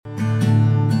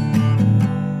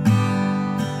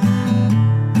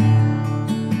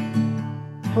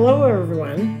Hello,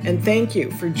 everyone, and thank you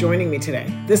for joining me today.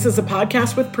 This is a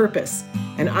podcast with purpose,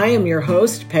 and I am your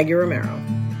host, Peggy Romero.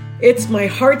 It's my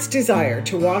heart's desire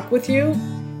to walk with you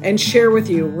and share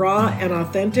with you raw and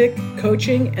authentic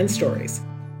coaching and stories.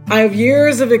 I have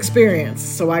years of experience,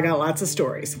 so I got lots of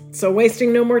stories. So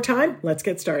wasting no more time, let's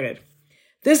get started.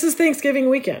 This is Thanksgiving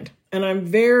weekend, and I'm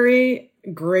very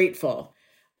grateful.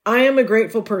 I am a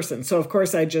grateful person, so of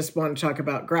course I just want to talk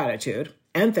about gratitude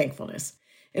and thankfulness.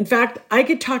 In fact, I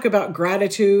could talk about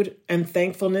gratitude and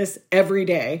thankfulness every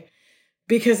day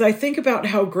because I think about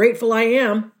how grateful I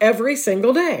am every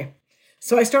single day.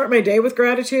 So I start my day with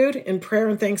gratitude in prayer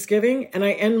and thanksgiving, and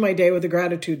I end my day with a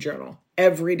gratitude journal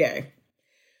every day.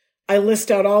 I list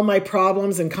out all my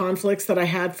problems and conflicts that I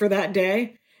had for that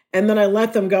day, and then I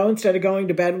let them go instead of going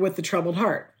to bed with the troubled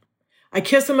heart. I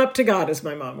kiss them up to God, as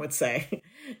my mom would say.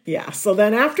 So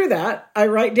then after that, I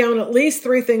write down at least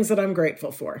 3 things that I'm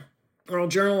grateful for. Or I'll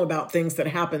journal about things that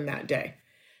happened that day.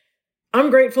 I'm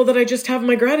grateful that I just have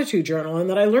my gratitude journal and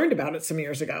that I learned about it some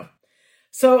years ago.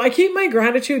 So I keep my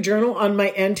gratitude journal on my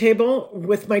end table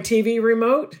with my TV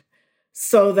remote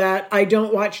so that I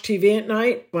don't watch TV at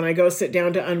night. When I go sit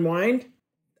down to unwind,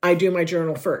 I do my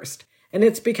journal first. And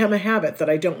it's become a habit that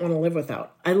I don't want to live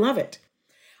without. I love it.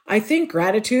 I think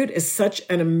gratitude is such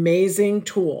an amazing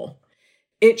tool.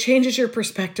 It changes your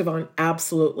perspective on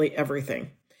absolutely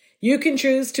everything. You can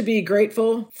choose to be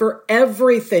grateful for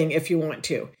everything if you want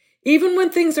to. Even when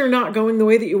things are not going the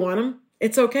way that you want them,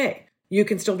 it's okay. You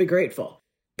can still be grateful.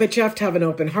 But you have to have an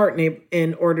open heart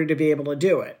in order to be able to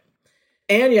do it.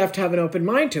 And you have to have an open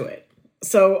mind to it.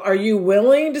 So are you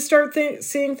willing to start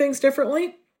seeing things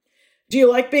differently? Do you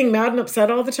like being mad and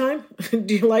upset all the time?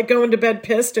 Do you like going to bed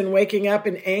pissed and waking up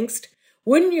in angst?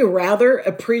 Wouldn't you rather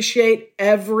appreciate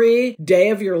every day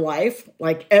of your life,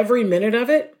 like every minute of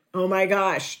it? Oh my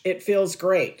gosh, it feels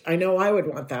great. I know I would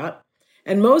want that.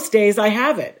 And most days I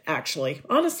have it, actually,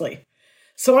 honestly.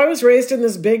 So I was raised in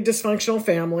this big dysfunctional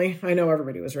family. I know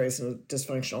everybody was raised in a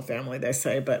dysfunctional family, they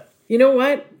say, but you know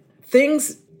what?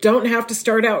 Things don't have to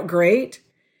start out great,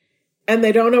 and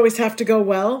they don't always have to go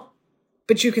well,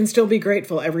 but you can still be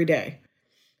grateful every day.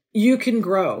 You can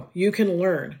grow. You can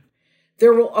learn.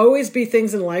 There will always be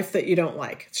things in life that you don't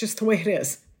like. It's just the way it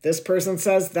is. This person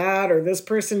says that, or this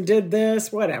person did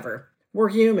this, whatever. We're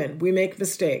human. We make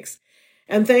mistakes.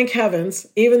 And thank heavens,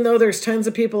 even though there's tons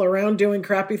of people around doing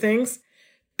crappy things,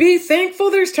 be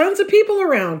thankful there's tons of people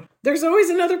around. There's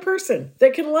always another person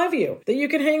that can love you, that you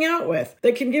can hang out with,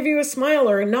 that can give you a smile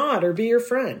or a nod or be your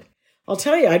friend. I'll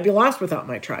tell you, I'd be lost without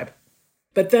my tribe.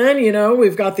 But then,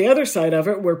 we've got the other side of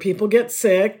it where people get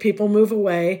sick, people move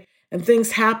away, and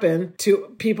things happen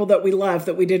to people that we love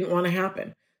that we didn't want to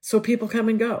happen. So people come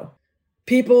and go.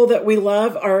 People that we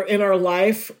love are in our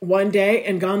life one day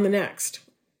and gone the next.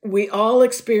 We all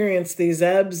experience these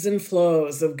ebbs and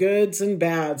flows of goods and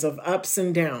bads, of ups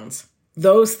and downs.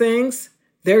 Those things,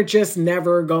 they're just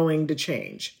never going to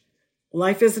change.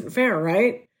 Life isn't fair,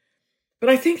 right? But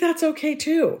I think that's okay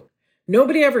too.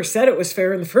 Nobody ever said it was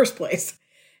fair in the first place.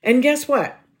 And guess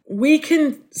what? We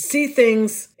can see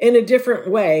things in a different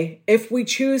way if we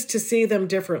choose to see them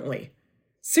differently.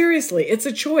 Seriously, it's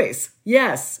a choice.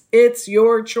 Yes, it's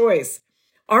your choice.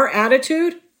 Our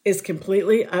attitude is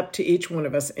completely up to each one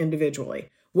of us individually.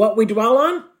 What we dwell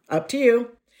on, up to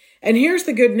you. And here's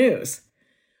the good news.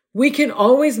 We can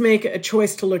always make a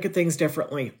choice to look at things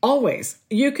differently. Always.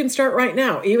 You can start right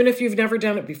now, even if you've never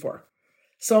done it before.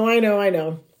 So I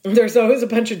know. There's always a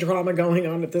bunch of drama going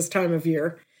on at this time of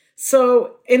year.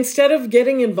 So instead of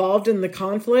getting involved in the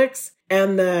conflicts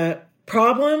and the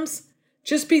problems,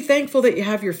 just be thankful that you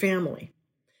have your family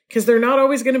because they're not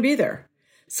always going to be there.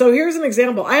 So here's an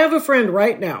example. I have a friend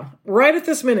right now, right at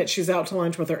this minute, she's out to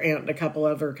lunch with her aunt and a couple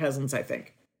of her cousins, I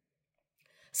think.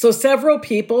 So several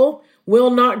people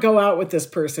will not go out with this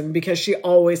person because she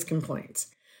always complains.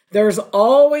 There's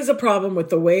always a problem with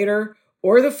the waiter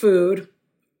or the food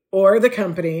or the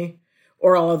company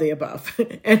or all of the above.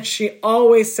 And she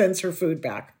always sends her food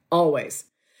back, always.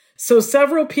 So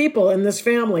several people in this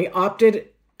family opted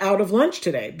out of lunch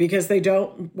today because they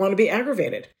don't want to be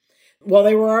aggravated. Well,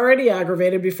 they were already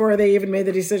aggravated before they even made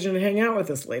the decision to hang out with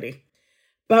this lady.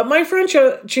 But my friend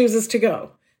chooses to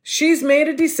go. She's made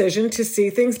a decision to see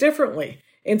things differently.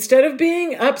 Instead of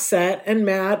being upset and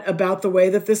mad about the way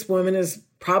that this woman is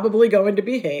probably going to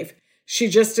behave, she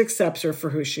just accepts her for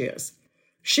who she is.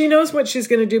 She knows what she's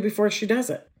going to do before she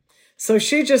does it. So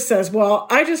she just says, well,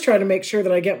 I just try to make sure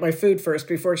that I get my food first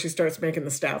before she starts making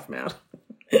the staff mad.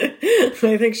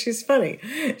 I think she's funny.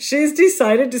 She's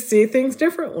decided to see things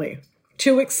differently,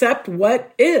 to accept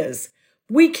what is.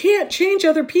 We can't change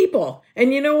other people.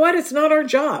 And you know what? It's not our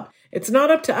job. It's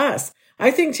not up to us. I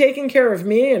think taking care of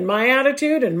me and my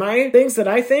attitude and my things that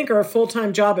I think are a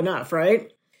full-time job enough,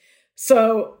 right?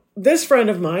 So this friend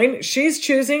of mine, she's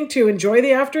choosing to enjoy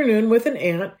the afternoon with an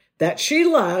aunt that she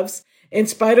loves in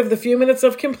spite of the few minutes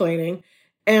of complaining,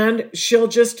 and she'll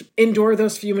just endure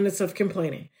those few minutes of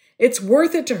complaining. It's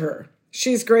worth it to her.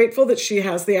 She's grateful that she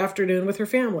has the afternoon with her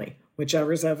family,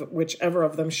 whichever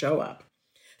of them show up.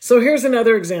 So here's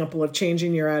another example of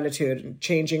changing your attitude and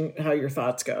changing how your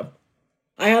thoughts go.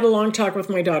 I had a long talk with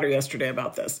my daughter yesterday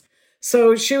about this.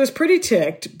 So she was pretty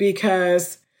ticked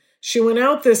because she went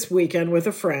out this weekend with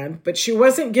a friend, but she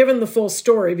wasn't given the full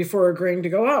story before agreeing to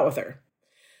go out with her.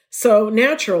 So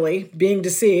naturally, being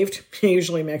deceived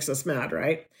usually makes us mad,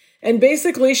 right? And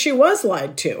basically, she was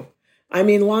lied to. I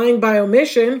mean, lying by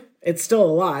omission, it's still a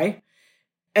lie.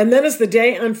 And then as the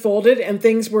day unfolded and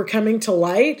things were coming to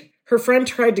light, her friend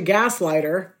tried to gaslight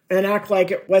her and act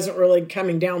like it wasn't really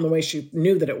coming down the way she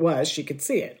knew that it was. She could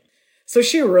see it. So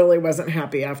she really wasn't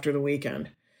happy after the weekend.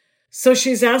 So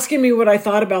she's asking me what I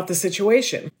thought about the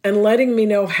situation and letting me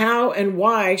know how and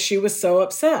why she was so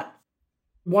upset.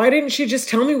 Why didn't she just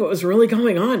tell me what was really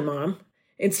going on, Mom?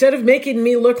 Instead of making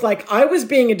me look like I was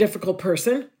being a difficult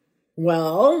person,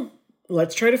 well,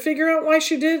 let's try to figure out why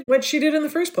she did what she did in the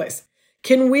first place.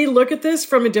 Can we look at this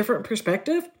from a different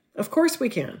perspective? Of course we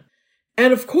can.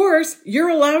 And of course, you're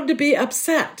allowed to be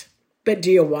upset. But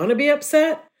do you want to be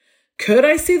upset? Could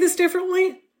I see this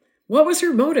differently? What was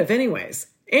her motive anyways?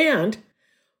 And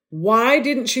why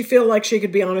didn't she feel like she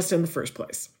could be honest in the first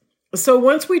place? So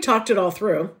once we talked it all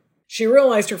through, she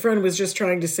realized her friend was just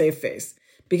trying to save face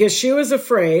because she was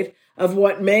afraid of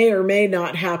what may or may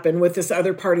not happen with this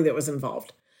other party that was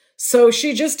involved. So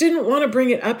she just didn't want to bring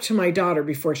it up to my daughter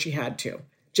before she had to,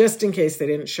 just in case they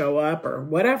didn't show up or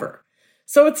whatever.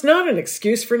 So it's not an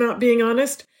excuse for not being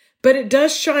honest, but it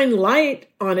does shine light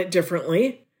on it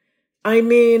differently. I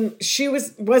mean, she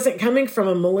wasn't coming from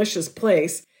a malicious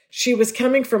place. She was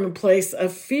coming from a place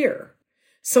of fear.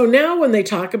 So now when they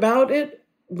talk about it,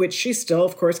 which she's still,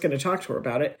 of course, going to talk to her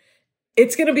about it,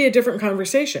 it's going to be a different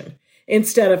conversation.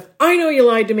 Instead of, I know you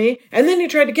lied to me, and then you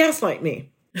tried to gaslight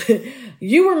me.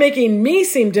 You were making me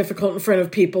seem difficult in front of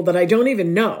people that I don't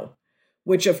even know,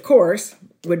 which, of course,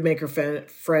 would make her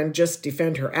friend just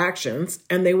defend her actions,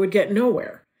 and they would get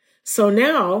nowhere. So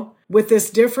now, with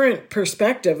this different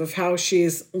perspective of how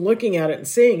she's looking at it and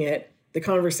seeing it, the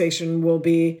conversation will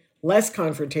be less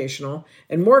confrontational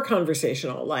and more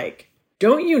conversational, like,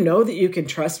 don't you know that you can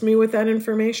trust me with that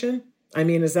information? I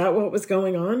mean, is that what was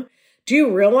going on? Do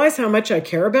you realize how much I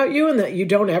care about you and that you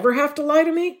don't ever have to lie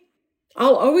to me?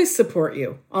 I'll always support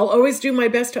you. I'll always do my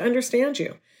best to understand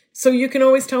you. So you can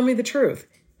always tell me the truth,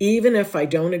 even if I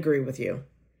don't agree with you.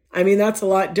 I mean, that's a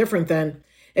lot different than,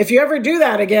 if you ever do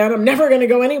that again, I'm never going to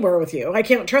go anywhere with you. I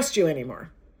can't trust you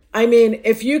anymore. I mean,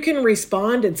 if you can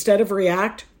respond instead of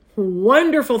react,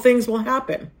 wonderful things will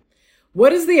happen.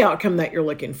 What is the outcome that you're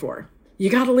looking for? You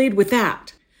got to lead with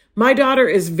that. My daughter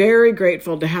is very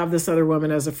grateful to have this other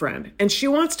woman as a friend, and she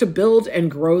wants to build and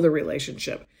grow the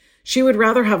relationship. She would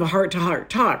rather have a heart-to-heart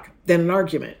talk than an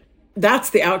argument.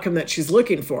 That's the outcome that she's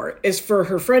looking for, is for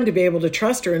her friend to be able to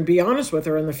trust her and be honest with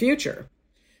her in the future.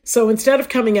 So instead of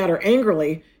coming at her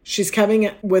angrily, she's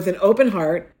coming with an open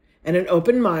heart and an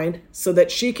open mind so that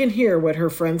she can hear what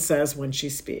her friend says when she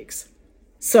speaks.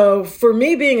 So for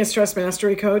me, being a stress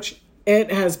mastery coach,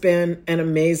 it has been an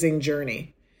amazing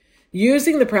journey.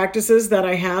 Using the practices that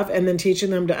I have and then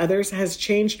teaching them to others has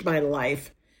changed my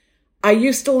life. I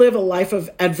used to live a life of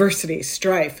adversity,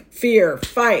 strife, fear,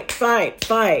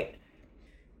 fight,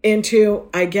 into,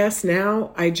 I guess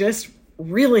now, I just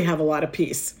really have a lot of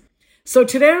peace. So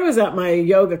today I was at my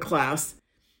yoga class.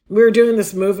 We were doing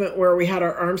this movement where we had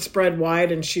our arms spread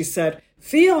wide, and she said,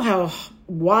 feel how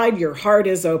wide your heart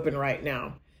is open right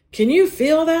now. Can you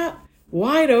feel that?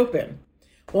 Wide open.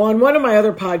 Well, on one of my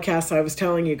other podcasts, I was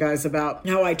telling you guys about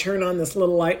how I turn on this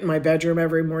little light in my bedroom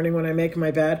every morning when I make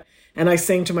my bed, and I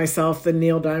sing to myself the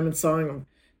Neil Diamond song,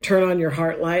 turn on your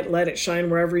heart light, let it shine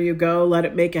wherever you go, let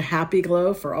it make a happy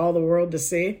glow for all the world to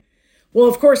see. Well,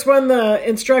 of course, when the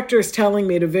instructor is telling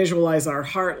me to visualize our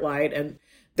heart light and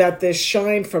that this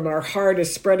shine from our heart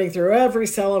is spreading through every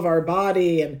cell of our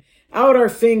body and out our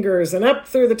fingers and up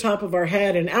through the top of our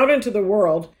head and out into the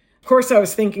world, of course, I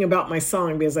was thinking about my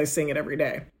song because I sing it every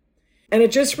day. And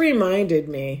it just reminded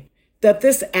me that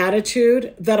this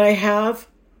attitude that I have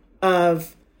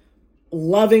of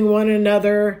loving one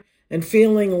another and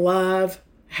feeling love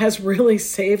has really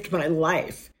saved my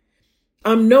life.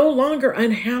 I'm no longer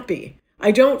unhappy.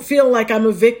 I don't feel like I'm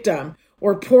a victim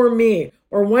or poor me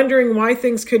or wondering why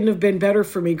things couldn't have been better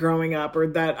for me growing up or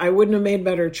that I wouldn't have made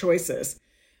better choices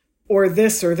or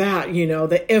this or that,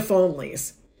 the if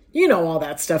onlys. All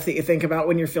that stuff that you think about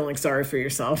when you're feeling sorry for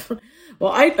yourself.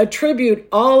 Well, I attribute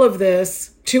all of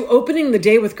this to opening the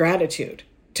day with gratitude,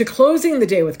 to closing the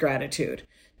day with gratitude,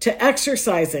 to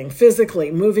exercising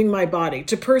physically, moving my body,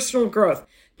 to personal growth,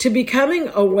 to becoming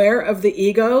aware of the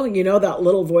ego, that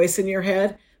little voice in your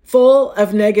head, full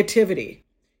of negativity.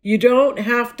 You don't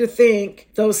have to think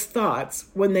those thoughts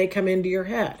when they come into your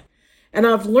head. And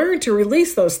I've learned to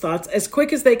release those thoughts as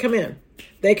quick as they come in.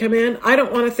 They come in, I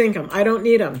don't want to think them. I don't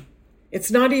need them.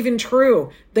 It's not even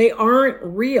true. They aren't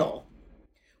real.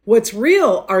 What's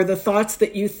real are the thoughts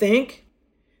that you think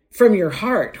from your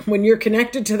heart when you're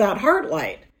connected to that heart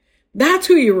light. That's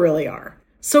who you really are.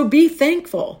 So be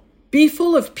thankful. Be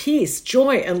full of peace,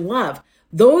 joy, and love.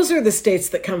 Those are the states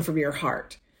that come from your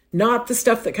heart, not the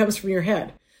stuff that comes from your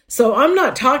head. So I'm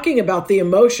not talking about the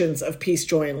emotions of peace,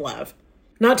 joy, and love.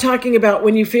 Not talking about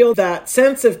when you feel that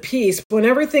sense of peace, when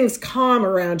everything's calm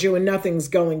around you and nothing's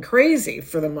going crazy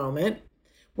for the moment.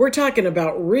 We're talking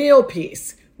about real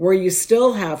peace, where you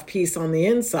still have peace on the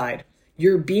inside.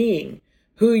 Your being,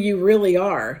 who you really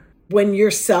are. When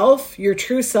yourself, your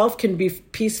true self, can be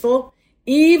peaceful,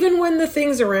 even when the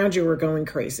things around you are going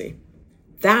crazy.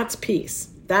 That's peace.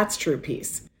 That's true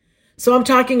peace. So I'm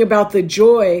talking about the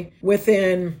joy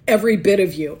within every bit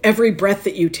of you, every breath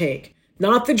that you take.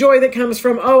 Not the joy that comes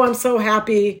from, oh, I'm so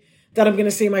happy that I'm going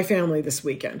to see my family this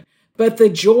weekend. But the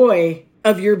joy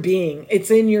of your being.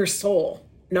 It's in your soul,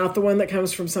 not the one that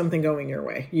comes from something going your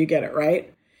way. You get it,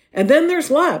 right? And then there's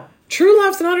love. True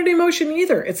love's not an emotion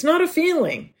either. It's not a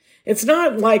feeling. It's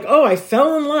not like, oh, I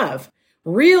fell in love.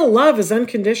 Real love is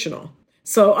unconditional.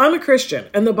 So I'm a Christian,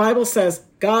 and the Bible says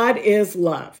God is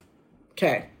love.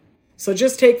 Okay. So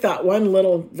just take that one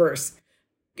little verse.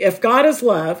 If God is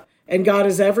love, and God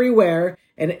is everywhere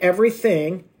and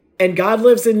everything, and God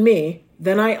lives in me,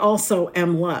 then I also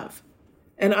am love.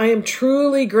 And I am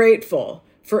truly grateful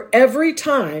for every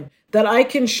time that I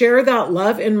can share that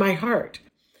love in my heart.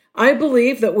 I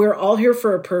believe that we're all here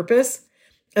for a purpose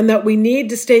and that we need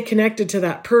to stay connected to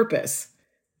that purpose.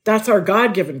 That's our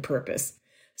God-given purpose.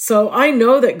 So I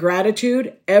know that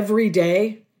gratitude every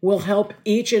day will help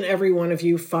each and every one of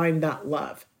you find that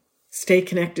love. Stay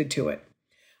connected to it.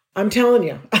 I'm telling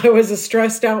you, I was a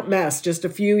stressed out mess just a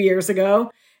few years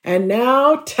ago, and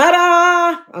now,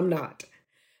 ta-da, I'm not.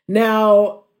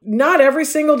 Now, not every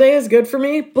single day is good for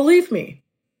me, believe me.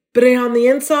 But on the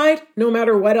inside, no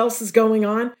matter what else is going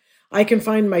on, I can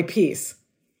find my peace.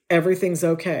 Everything's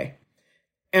okay.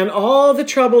 And all the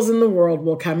troubles in the world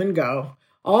will come and go.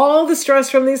 All the stress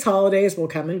from these holidays will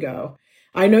come and go.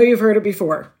 I know you've heard it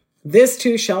before. This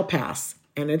too shall pass,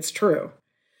 and it's true.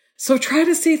 So try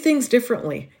to see things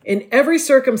differently. In every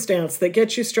circumstance that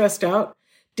gets you stressed out,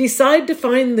 decide to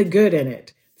find the good in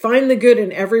it. Find the good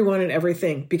in everyone and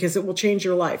everything, because it will change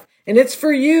your life. And it's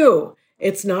for you.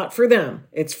 It's not for them.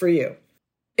 It's for you.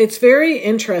 It's very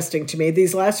interesting to me.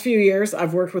 These last few years,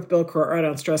 I've worked with Bill Courtright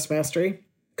on Stress Mastery,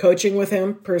 coaching with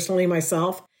him personally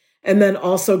myself, and then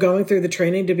also going through the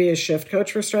training to be a shift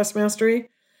coach for Stress Mastery.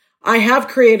 I have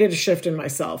created a shift in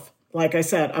myself. Like I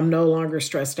said, I'm no longer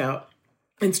stressed out.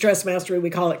 In Stress Mastery, we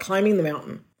call it climbing the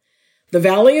mountain. The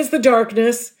valley is the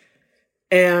darkness,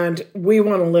 and we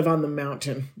want to live on the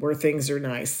mountain where things are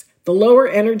nice. The lower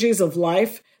energies of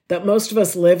life that most of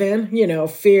us live in,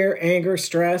 fear, anger,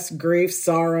 stress, grief,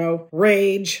 sorrow,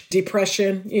 rage,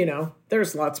 depression,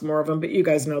 there's lots more of them, but you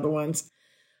guys know the ones.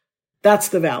 That's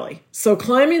the valley. So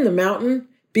climbing the mountain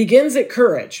begins at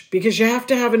courage, because you have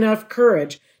to have enough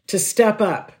courage to step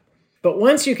up. But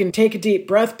once you can take a deep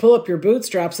breath, pull up your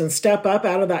bootstraps and step up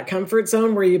out of that comfort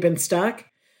zone where you've been stuck,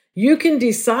 you can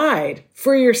decide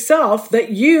for yourself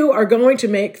that you are going to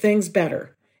make things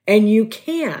better. And you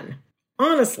can.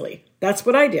 Honestly, that's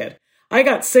what I did. I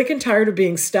got sick and tired of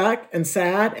being stuck and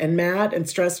sad and mad and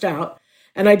stressed out.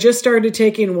 And I just started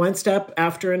taking one step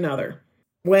after another.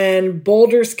 When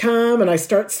boulders come and I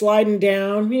start sliding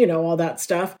down, all that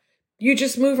stuff, you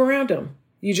just move around them.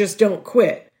 You just don't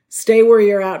quit. Stay where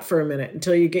you're at for a minute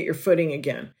until you get your footing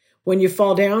again. When you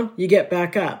fall down, you get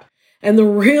back up. And the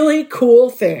really cool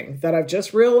thing that I've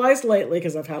just realized lately,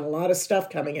 because I've had a lot of stuff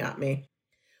coming at me,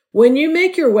 when you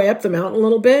make your way up the mountain a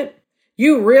little bit,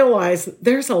 you realize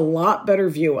there's a lot better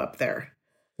view up there.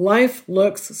 Life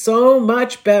looks so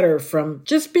much better from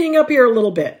just being up here a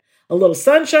little bit. A little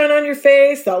sunshine on your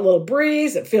face, that little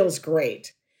breeze, it feels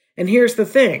great. And here's the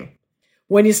thing.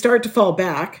 When you start to fall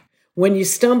back, when you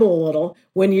stumble a little,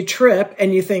 when you trip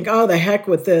and you think, oh, the heck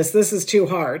with this is too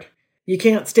hard. You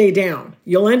can't stay down.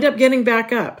 You'll end up getting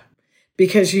back up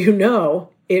because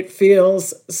it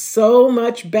feels so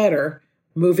much better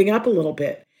moving up a little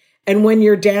bit. And when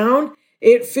you're down,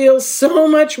 It feels so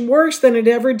much worse than it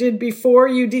ever did before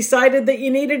you decided that you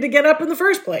needed to get up in the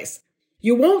first place.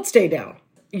 You won't stay down.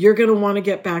 You're going to want to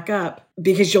get back up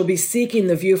because you'll be seeking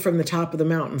the view from the top of the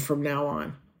mountain from now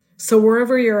on. So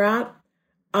wherever you're at,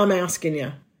 I'm asking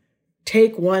you,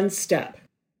 take one step.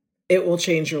 It will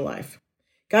change your life.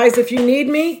 Guys, if you need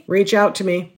me, reach out to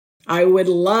me. I would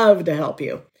love to help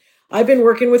you. I've been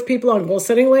working with people on goal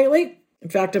setting lately. In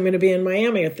fact, I'm going to be in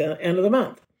Miami at the end of the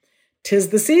month. 'Tis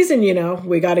the season,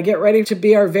 we got to get ready to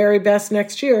be our very best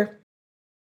next year.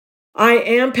 I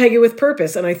am Peggy with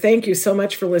Purpose, and I thank you so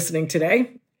much for listening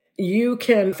today. You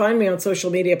can find me on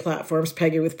social media platforms,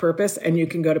 Peggy with Purpose, and you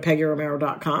can go to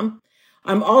PeggyRomero.com.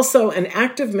 I'm also an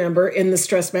active member in the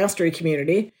Stress Mastery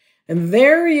community, and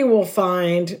there you will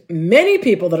find many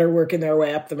people that are working their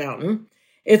way up the mountain.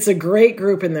 It's a great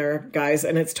group in there, guys,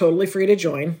 and it's totally free to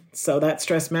join. So that's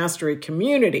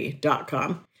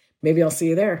stressmasterycommunity.com. Maybe I'll see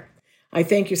you there. I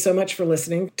thank you so much for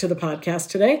listening to the podcast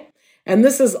today. And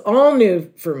this is all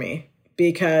new for me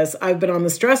because I've been on the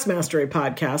Stress Mastery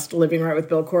podcast, Living Right with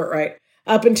Bill Courtwright,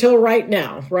 up until right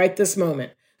now, right this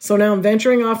moment. So now I'm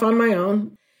venturing off on my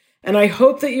own, and I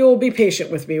hope that you will be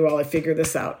patient with me while I figure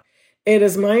this out. It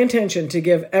is my intention to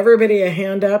give everybody a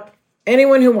hand up,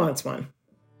 anyone who wants one.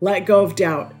 Let go of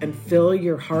doubt and fill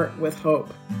your heart with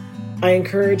hope. I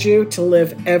encourage you to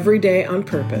live every day on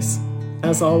purpose.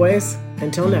 As always,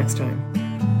 until next time,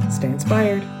 stay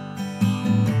inspired.